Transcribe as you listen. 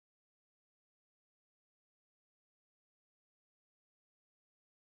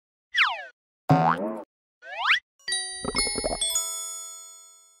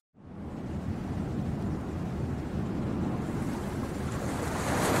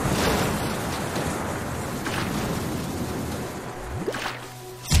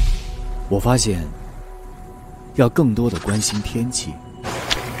我发现，要更多的关心天气，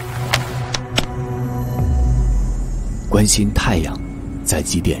关心太阳在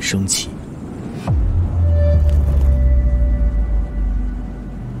几点升起。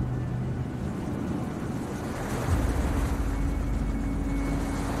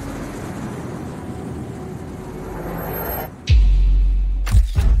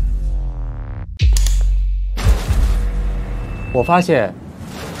我发现，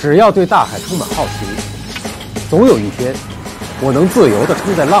只要对大海充满好奇，总有一天，我能自由地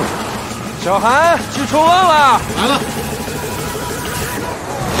冲在浪上。小韩去冲浪了，来了。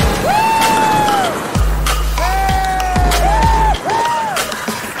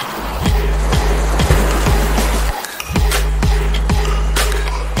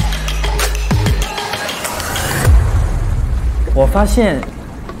我发现，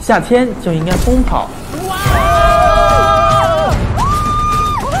夏天就应该疯跑。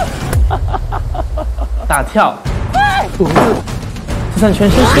大跳，就算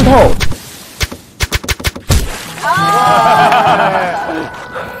全身湿透。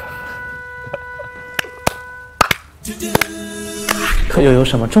可又有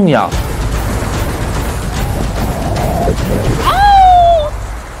什么重要？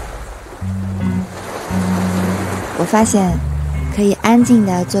我发现，可以安静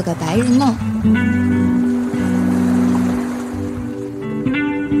地做个白日梦。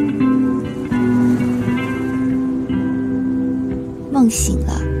梦醒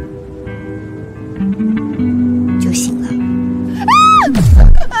了，就醒了。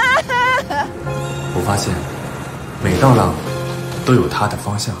我发现，每道浪都有它的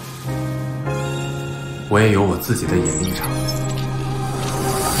方向，我也有我自己的演绎场。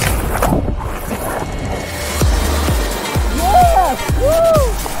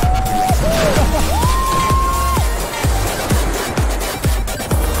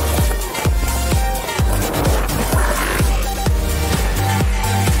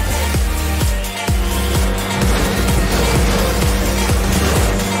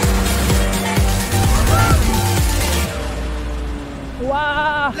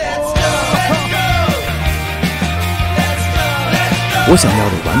我想要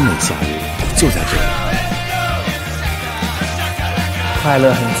的完美夏日就在这里。快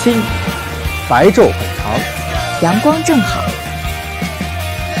乐很轻，白昼很长，阳光正好。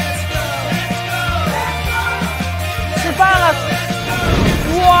吃饭了！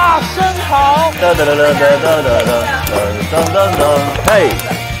哇，生蚝！噔噔噔噔噔噔噔噔噔噔！嘿，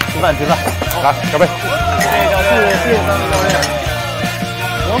吃饭吃饭，来，小贝。是，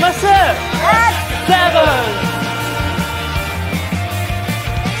我们是 seven。